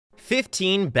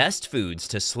15 Best Foods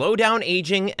to Slow Down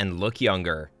Aging and Look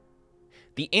Younger.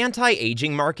 The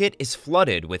anti-aging market is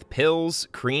flooded with pills,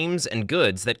 creams, and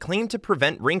goods that claim to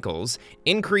prevent wrinkles,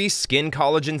 increase skin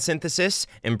collagen synthesis,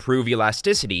 improve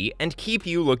elasticity, and keep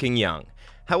you looking young.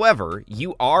 However,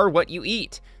 you are what you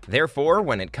eat. Therefore,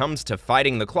 when it comes to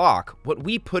fighting the clock, what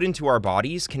we put into our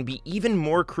bodies can be even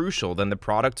more crucial than the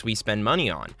products we spend money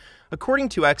on. According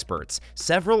to experts,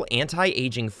 several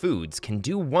anti-aging foods can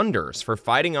do wonders for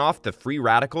fighting off the free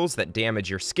radicals that damage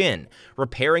your skin,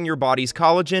 repairing your body's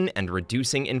collagen, and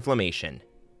reducing inflammation.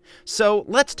 So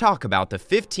let's talk about the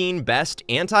 15 best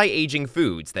anti-aging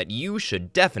foods that you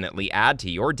should definitely add to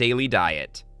your daily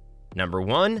diet. Number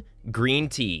 1. Green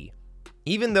tea.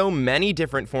 Even though many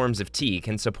different forms of tea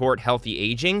can support healthy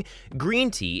aging, green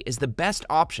tea is the best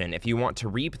option if you want to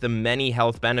reap the many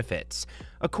health benefits.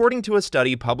 According to a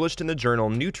study published in the journal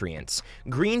Nutrients,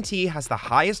 green tea has the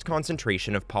highest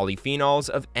concentration of polyphenols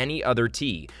of any other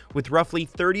tea, with roughly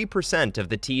 30% of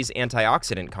the tea's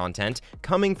antioxidant content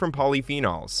coming from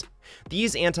polyphenols.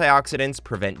 These antioxidants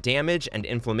prevent damage and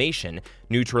inflammation,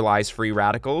 neutralize free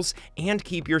radicals, and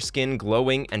keep your skin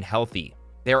glowing and healthy.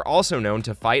 They are also known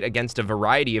to fight against a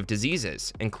variety of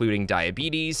diseases, including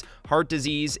diabetes, heart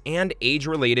disease, and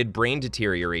age-related brain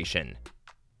deterioration.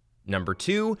 Number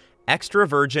 2. Extra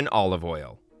virgin olive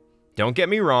oil. Don't get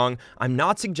me wrong, I'm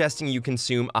not suggesting you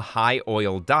consume a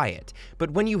high-oil diet,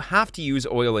 but when you have to use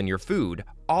oil in your food,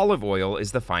 olive oil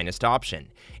is the finest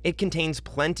option. It contains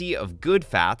plenty of good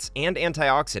fats and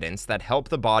antioxidants that help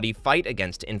the body fight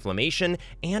against inflammation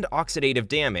and oxidative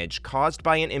damage caused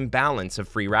by an imbalance of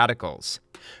free radicals.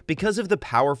 Because of the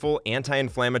powerful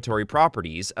anti-inflammatory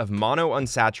properties of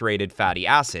monounsaturated fatty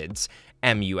acids,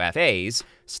 MUFAs,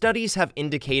 studies have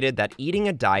indicated that eating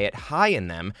a diet high in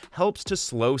them helps to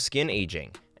slow skin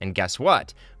aging. And guess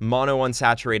what?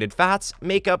 Monounsaturated fats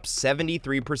make up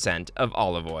 73% of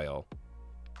olive oil.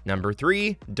 Number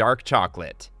 3. Dark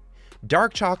chocolate.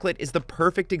 Dark chocolate is the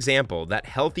perfect example that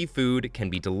healthy food can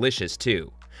be delicious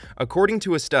too. According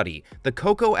to a study, the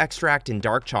cocoa extract in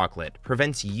dark chocolate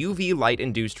prevents UV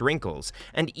light-induced wrinkles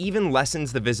and even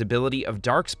lessens the visibility of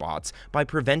dark spots by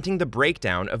preventing the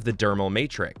breakdown of the dermal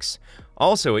matrix.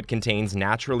 Also, it contains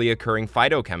naturally occurring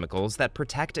phytochemicals that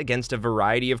protect against a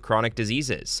variety of chronic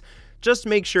diseases. Just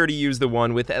make sure to use the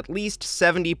one with at least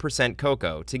 70%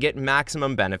 cocoa to get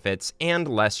maximum benefits and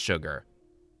less sugar.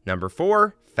 Number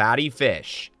 4. Fatty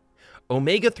fish.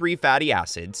 Omega-3 fatty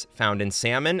acids, found in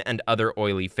salmon and other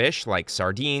oily fish like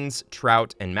sardines,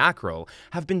 trout, and mackerel,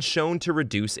 have been shown to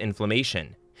reduce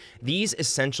inflammation. These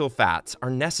essential fats are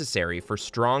necessary for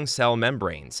strong cell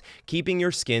membranes, keeping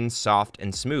your skin soft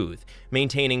and smooth,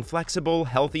 maintaining flexible,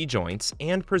 healthy joints,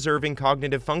 and preserving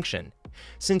cognitive function.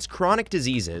 Since chronic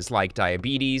diseases like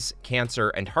diabetes, cancer,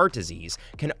 and heart disease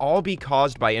can all be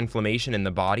caused by inflammation in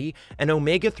the body, an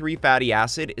omega-3 fatty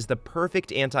acid is the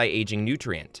perfect anti-aging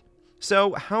nutrient.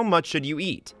 So, how much should you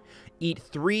eat? Eat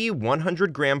 3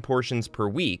 100-gram portions per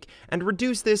week and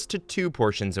reduce this to 2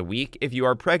 portions a week if you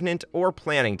are pregnant or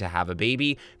planning to have a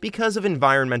baby because of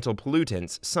environmental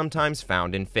pollutants sometimes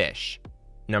found in fish.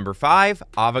 Number 5.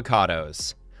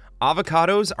 Avocados.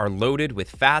 Avocados are loaded with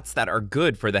fats that are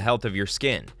good for the health of your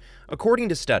skin. According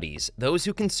to studies, those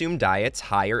who consume diets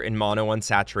higher in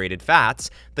monounsaturated fats,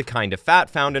 the kind of fat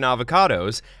found in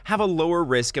avocados, have a lower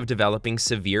risk of developing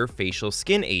severe facial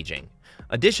skin aging.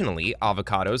 Additionally,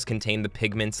 avocados contain the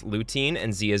pigments lutein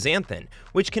and zeaxanthin,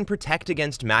 which can protect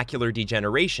against macular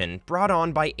degeneration brought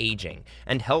on by aging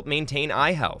and help maintain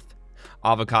eye health.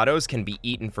 Avocados can be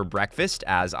eaten for breakfast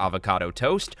as avocado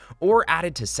toast or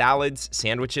added to salads,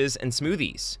 sandwiches, and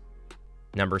smoothies.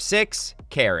 Number 6.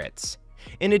 Carrots.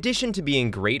 In addition to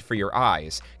being great for your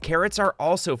eyes, carrots are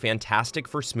also fantastic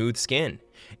for smooth skin.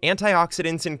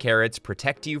 Antioxidants in carrots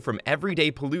protect you from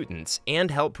everyday pollutants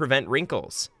and help prevent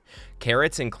wrinkles.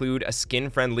 Carrots include a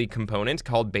skin-friendly component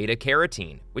called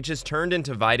beta-carotene, which is turned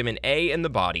into vitamin A in the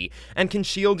body and can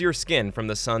shield your skin from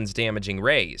the sun's damaging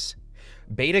rays.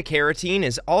 Beta-carotene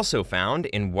is also found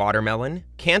in watermelon,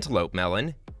 cantaloupe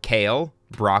melon, kale,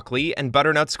 broccoli, and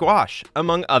butternut squash,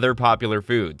 among other popular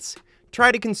foods.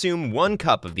 Try to consume 1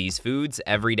 cup of these foods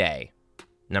every day.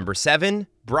 Number 7.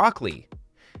 Broccoli.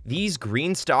 These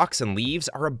green stalks and leaves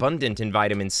are abundant in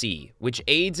vitamin C, which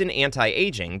aids in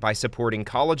anti-aging by supporting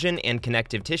collagen and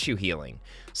connective tissue healing.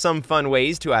 Some fun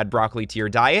ways to add broccoli to your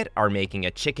diet are making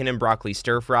a chicken and broccoli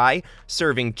stir-fry,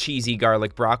 serving cheesy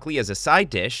garlic broccoli as a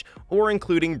side dish, or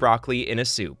including broccoli in a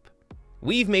soup.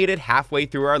 We've made it halfway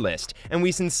through our list, and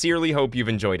we sincerely hope you've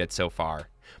enjoyed it so far.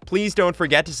 Please don't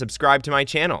forget to subscribe to my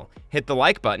channel, hit the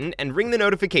like button, and ring the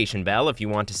notification bell if you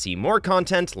want to see more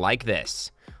content like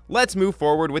this. Let's move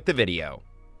forward with the video.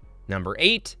 Number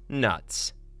 8.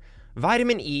 Nuts.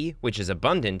 Vitamin E, which is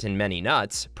abundant in many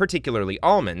nuts, particularly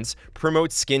almonds,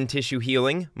 promotes skin tissue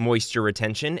healing, moisture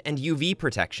retention, and UV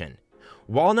protection.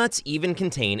 Walnuts even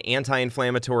contain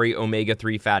anti-inflammatory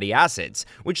omega-3 fatty acids,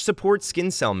 which support skin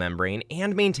cell membrane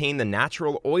and maintain the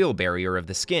natural oil barrier of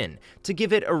the skin to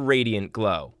give it a radiant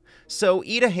glow. So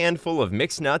eat a handful of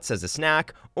mixed nuts as a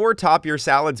snack or top your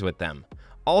salads with them.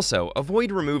 Also,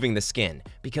 avoid removing the skin,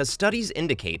 because studies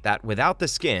indicate that without the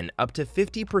skin, up to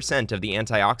 50% of the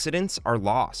antioxidants are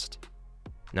lost.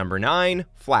 Number 9.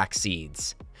 Flax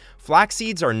seeds. Flax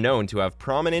seeds are known to have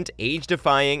prominent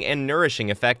age-defying and nourishing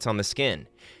effects on the skin.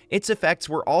 Its effects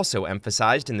were also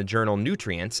emphasized in the journal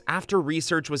Nutrients after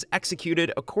research was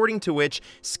executed according to which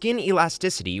skin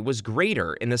elasticity was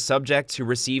greater in the subjects who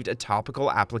received a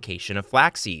topical application of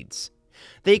flax seeds.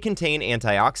 They contain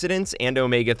antioxidants and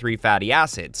omega-3 fatty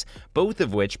acids, both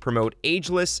of which promote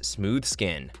ageless, smooth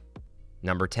skin.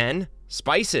 Number 10.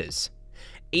 Spices.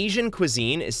 Asian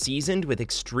cuisine is seasoned with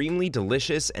extremely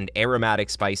delicious and aromatic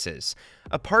spices.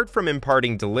 Apart from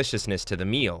imparting deliciousness to the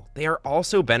meal, they are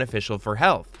also beneficial for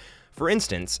health. For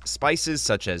instance, spices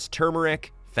such as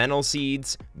turmeric, fennel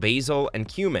seeds, basil, and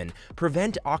cumin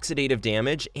prevent oxidative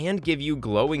damage and give you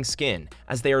glowing skin,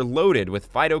 as they are loaded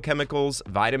with phytochemicals,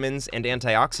 vitamins, and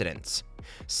antioxidants.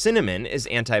 Cinnamon is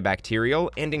antibacterial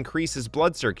and increases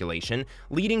blood circulation,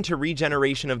 leading to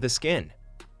regeneration of the skin.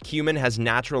 Cumin has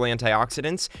natural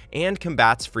antioxidants and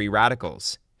combats free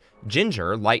radicals.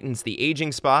 Ginger lightens the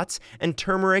aging spots, and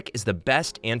turmeric is the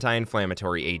best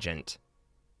anti-inflammatory agent.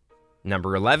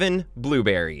 Number 11.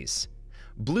 Blueberries.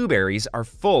 Blueberries are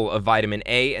full of vitamin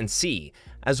A and C,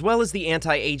 as well as the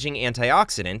anti-aging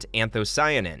antioxidant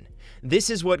anthocyanin. This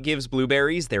is what gives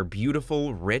blueberries their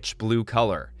beautiful, rich blue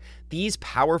color. These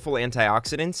powerful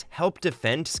antioxidants help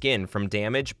defend skin from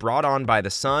damage brought on by the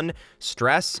sun,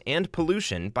 stress, and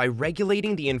pollution by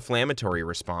regulating the inflammatory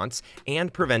response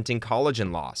and preventing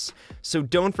collagen loss. So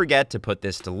don't forget to put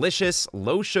this delicious,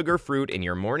 low-sugar fruit in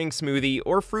your morning smoothie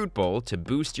or fruit bowl to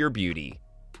boost your beauty.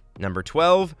 Number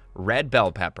 12. Red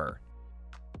bell pepper.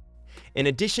 In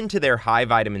addition to their high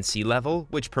vitamin C level,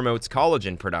 which promotes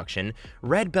collagen production,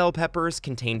 red bell peppers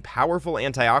contain powerful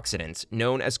antioxidants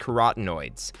known as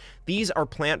carotenoids. These are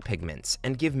plant pigments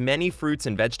and give many fruits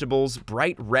and vegetables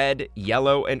bright red,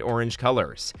 yellow, and orange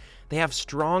colors. They have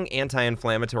strong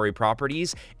anti-inflammatory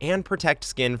properties and protect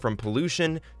skin from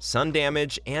pollution, sun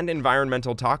damage, and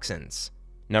environmental toxins.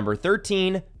 Number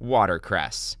 13.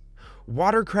 Watercress.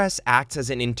 Watercress acts as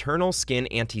an internal skin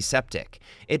antiseptic.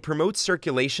 It promotes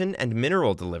circulation and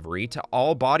mineral delivery to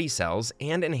all body cells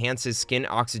and enhances skin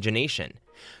oxygenation.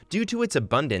 Due to its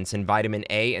abundance in vitamin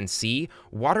A and C,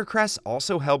 watercress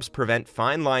also helps prevent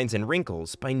fine lines and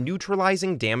wrinkles by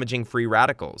neutralizing damaging free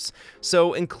radicals.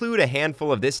 So include a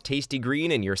handful of this tasty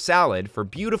green in your salad for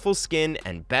beautiful skin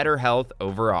and better health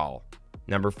overall.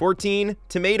 Number 14.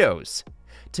 Tomatoes.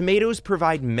 Tomatoes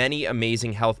provide many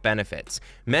amazing health benefits,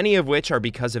 many of which are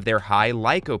because of their high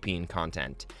lycopene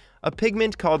content. A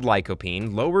pigment called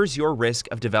lycopene lowers your risk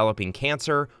of developing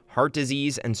cancer, heart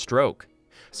disease, and stroke.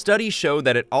 Studies show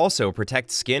that it also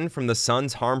protects skin from the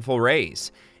sun's harmful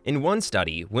rays. In one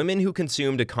study, women who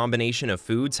consumed a combination of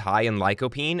foods high in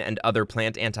lycopene and other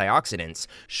plant antioxidants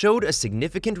showed a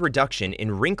significant reduction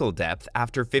in wrinkle depth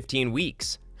after 15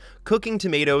 weeks. Cooking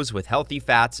tomatoes with healthy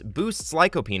fats boosts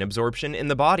lycopene absorption in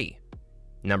the body.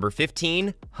 Number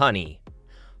 15. Honey.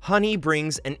 Honey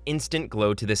brings an instant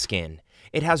glow to the skin.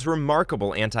 It has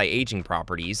remarkable anti-aging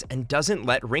properties and doesn't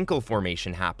let wrinkle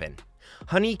formation happen.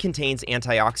 Honey contains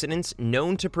antioxidants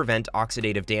known to prevent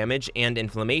oxidative damage and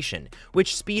inflammation,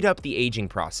 which speed up the aging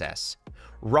process.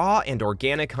 Raw and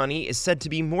organic honey is said to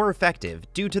be more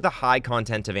effective due to the high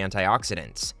content of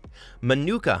antioxidants.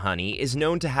 Manuka honey is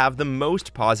known to have the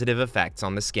most positive effects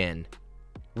on the skin.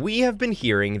 We have been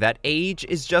hearing that age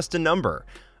is just a number.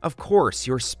 Of course,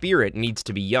 your spirit needs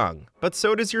to be young, but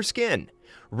so does your skin.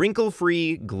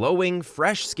 Wrinkle-free, glowing,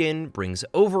 fresh skin brings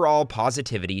overall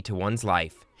positivity to one's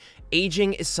life.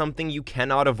 Aging is something you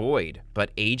cannot avoid,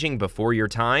 but aging before your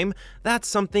time, that's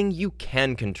something you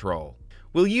can control.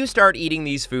 Will you start eating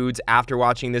these foods after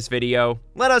watching this video?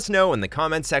 Let us know in the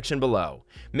comments section below.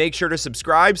 Make sure to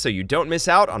subscribe so you don't miss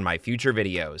out on my future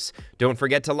videos. Don't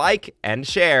forget to like and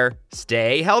share.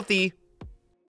 Stay healthy!